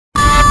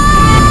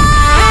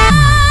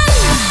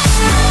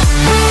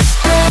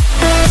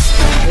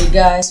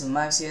Guys,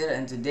 Max here,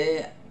 and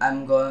today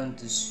I'm going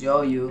to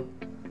show you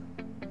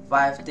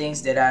 5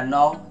 things that I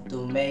know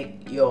to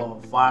make your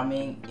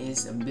farming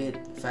is a bit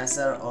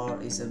faster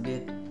or is a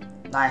bit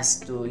nice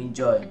to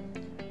enjoy.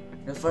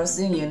 The first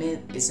thing you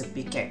need is a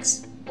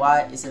pickaxe.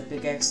 Why is a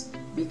pickaxe?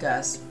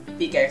 Because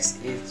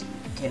pickaxe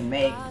can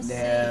make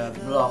the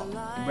block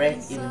break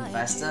even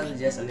faster,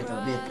 just a little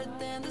bit.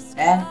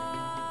 And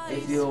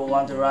if you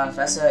want to run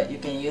faster, you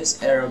can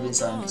use a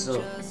Robinson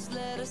too.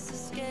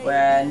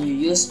 When you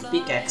use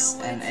pickaxe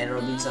and a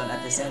Robinson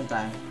at the same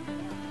time,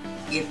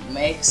 it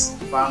makes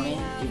farming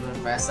even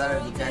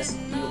faster because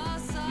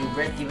you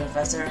break even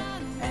faster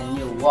and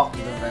you walk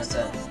even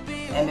faster.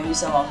 And maybe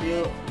some of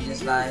you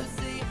just like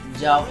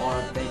jump or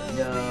take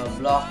the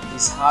block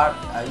is hard,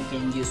 you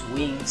can use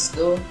wings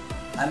too.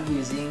 I'm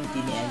using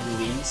Tiny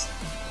Angry Wings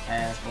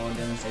as for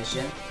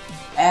demonstration.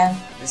 And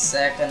the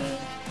second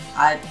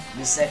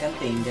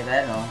thing that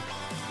I know,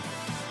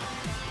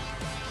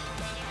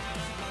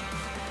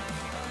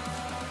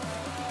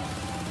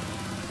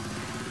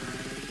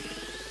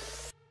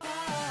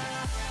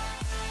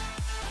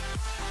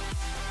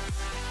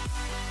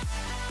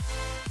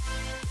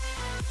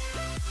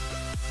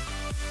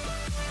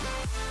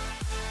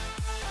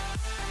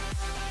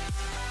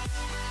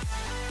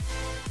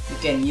 you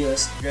can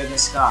use Dragon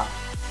Scarf.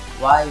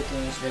 Why you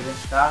can use Dragon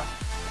Scarf?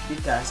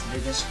 Because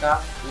Dragon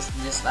Scarf is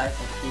just like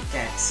a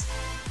pickaxe.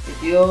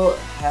 If you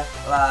have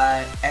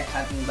like egg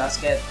hunting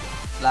basket,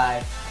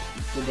 like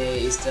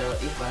today Easter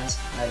events,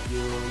 like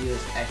you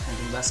use egg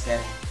hunting basket,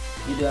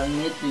 you don't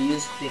need to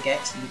use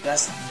pickaxe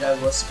because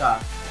Dragon Scarf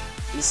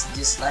is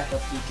just like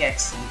a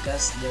pickaxe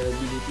because the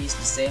ability is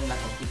the same like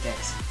a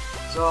pickaxe.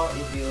 So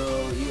if you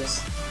use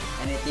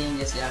anything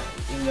just like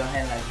in your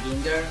hand like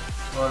finger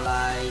or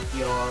like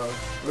your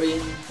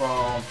ring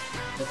from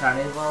the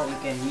carnival, you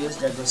can use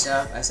Dragon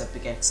Scarf as a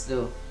pickaxe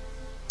too.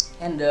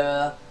 And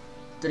the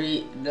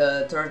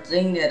third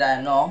thing that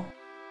I know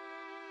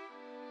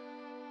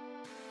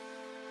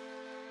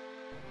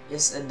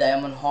is a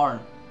diamond horn.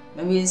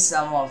 Maybe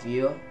some of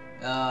you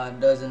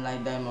doesn't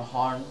like diamond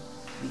horn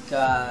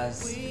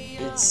because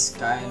it's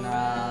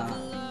kinda,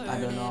 I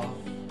don't know,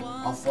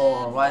 awful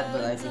or what,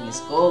 but I think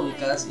it's cool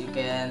because you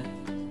can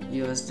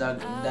use the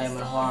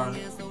diamond horn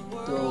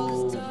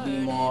to be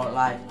more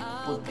like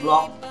put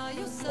block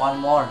one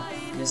more,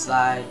 just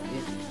like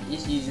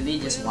it's usually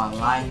just one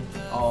line,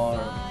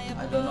 or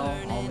I don't know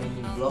how many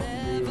blocks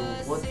do you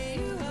put.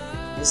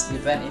 This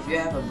depends. If you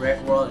have a brick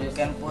wall, you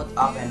can put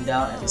up and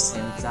down at the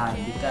same time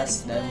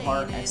because diamond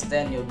horn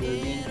extend your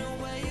building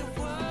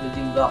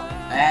block.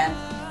 And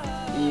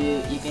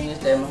you can use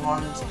diamond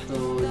horn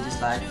to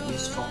just like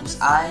use focus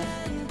eye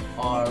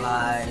or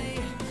like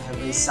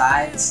heavy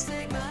sights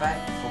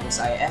effect, focus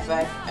eye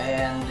effect,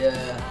 and the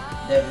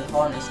diamond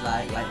horn is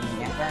like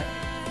lightning effect.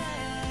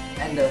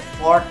 And the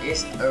fourth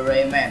is a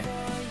Rayman.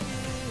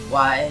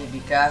 Why?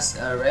 Because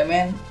a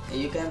Rayman,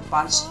 you can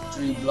punch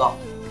 3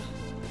 blocks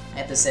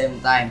at the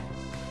same time.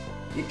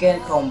 You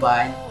can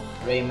combine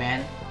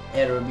Rayman,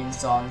 Air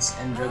Robinsons,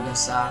 and Dragon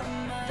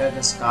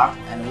Scarf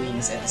and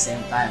Wings at the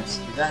same time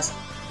because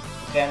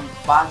you can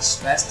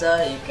punch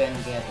faster, you can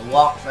get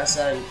walk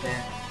faster, you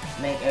can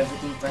make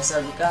everything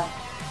faster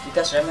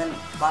because Rayman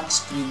punch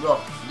 3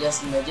 blocks.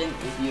 Just imagine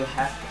if you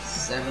have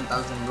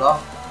 7,000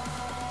 blocks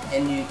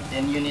and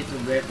you need to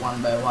break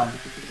one by one.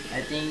 I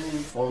think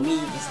for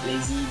me it's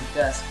lazy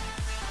because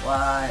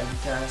why?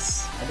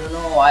 Because I don't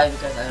know why,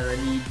 because I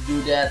already do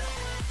that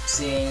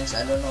since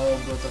I don't know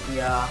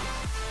Growtopia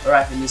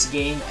arrived in this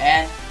game.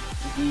 And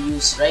if you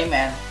use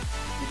Rayman,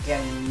 you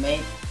can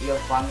make your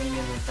farming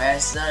even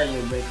faster,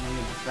 your breaking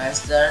even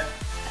faster,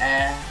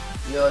 and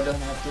you don't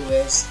have to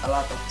waste a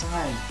lot of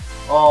time.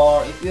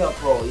 Or if you are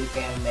pro, you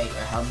can make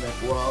a hellbreak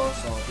wall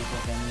so people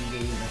can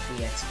gain a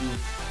free XP.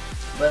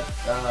 But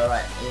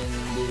right, in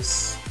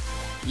this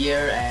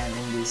year and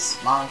in this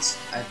month,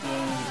 I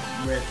think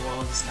break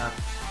wall is not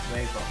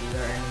very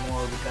popular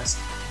anymore because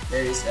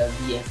there is a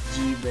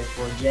BFG, break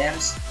for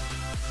gems.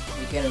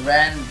 You can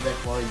run break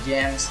for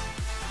gems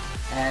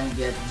and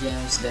get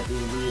gems that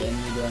easily, and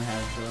you don't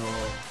have to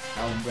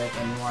help break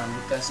anyone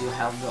because you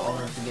help the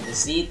owner to get a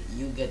seed,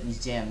 you get this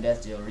gem,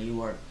 that's your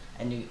reward,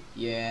 and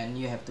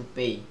you have to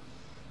pay.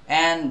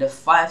 And the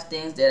 5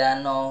 things that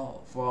I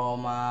know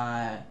from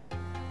my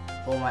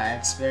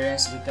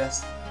experience,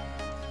 because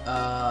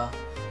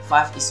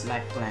 5 is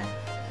Mac Plan.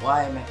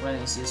 Why Mac Plan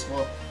is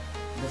useful?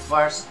 The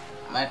first,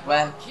 Mac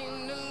Plan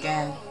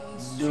can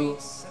do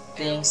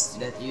things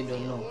that you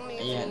don't know.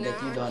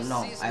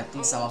 I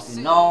think some of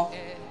you know,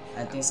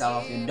 I think some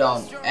of you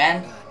don't.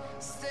 And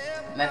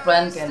Mac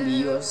Plan can be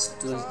used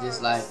to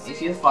just like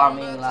if you're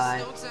farming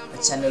like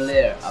a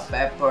chandelier, a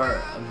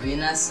pepper, a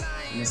Venus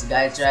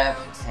guy trap,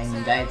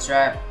 hanging guy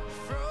trap,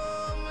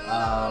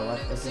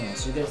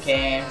 sugar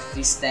cane,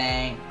 fish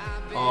tank,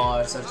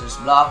 or sorcerer's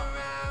block,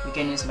 you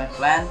can use Mac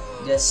Plan.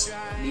 Just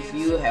if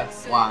you have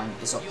one,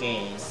 it's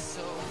okay.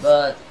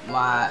 But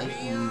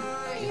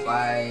if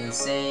I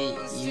say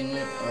you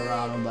need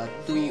around about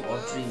 2 or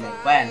 3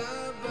 Mac Plan,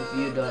 if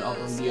you don't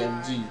open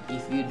BFG,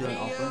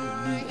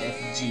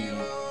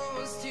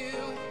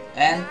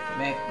 And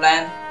make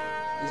plan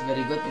is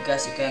very good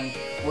because you can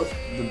put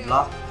the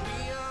block.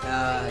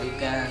 You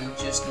can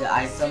choose the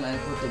item and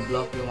put the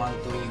block you want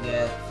to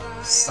get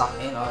stuck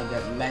in or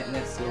get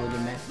magnet to the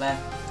make plan.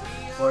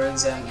 For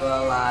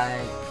example,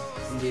 like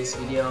in this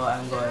video,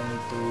 I'm going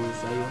to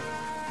show you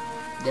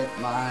that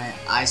my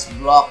ice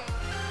block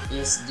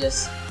is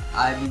just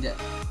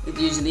it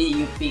usually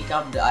you pick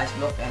up the ice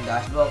block and the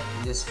ice block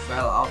just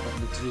fell out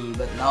of the tree,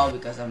 but now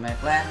because of my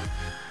plan,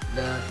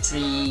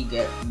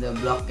 the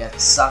block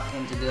gets sucked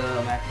into the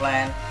Mac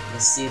plan, the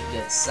seed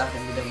gets sucked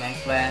into the Mac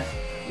plan.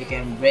 You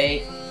can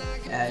break,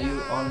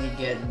 you only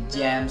get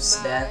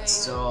gems that,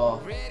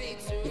 so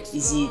it's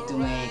easy to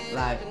make.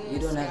 Like you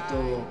don't have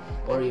to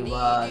worry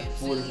about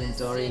full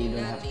inventory, you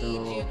don't have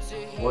to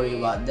worry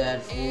about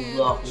that full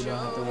block, you don't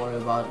have to worry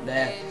about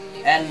that.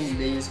 And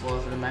the useful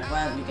for the Mac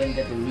plan, you can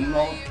get the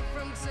remote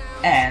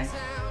and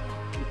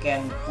you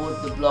can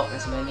put the block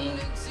as many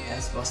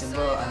as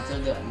possible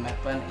until the Mac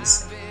plan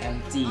is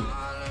empty.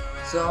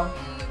 So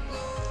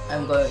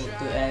I'm going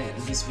to end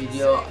this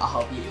video. I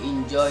hope you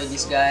enjoy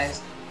this,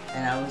 guys,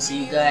 and I will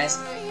see you guys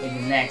in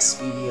the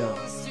next video.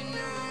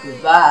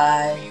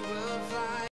 Goodbye.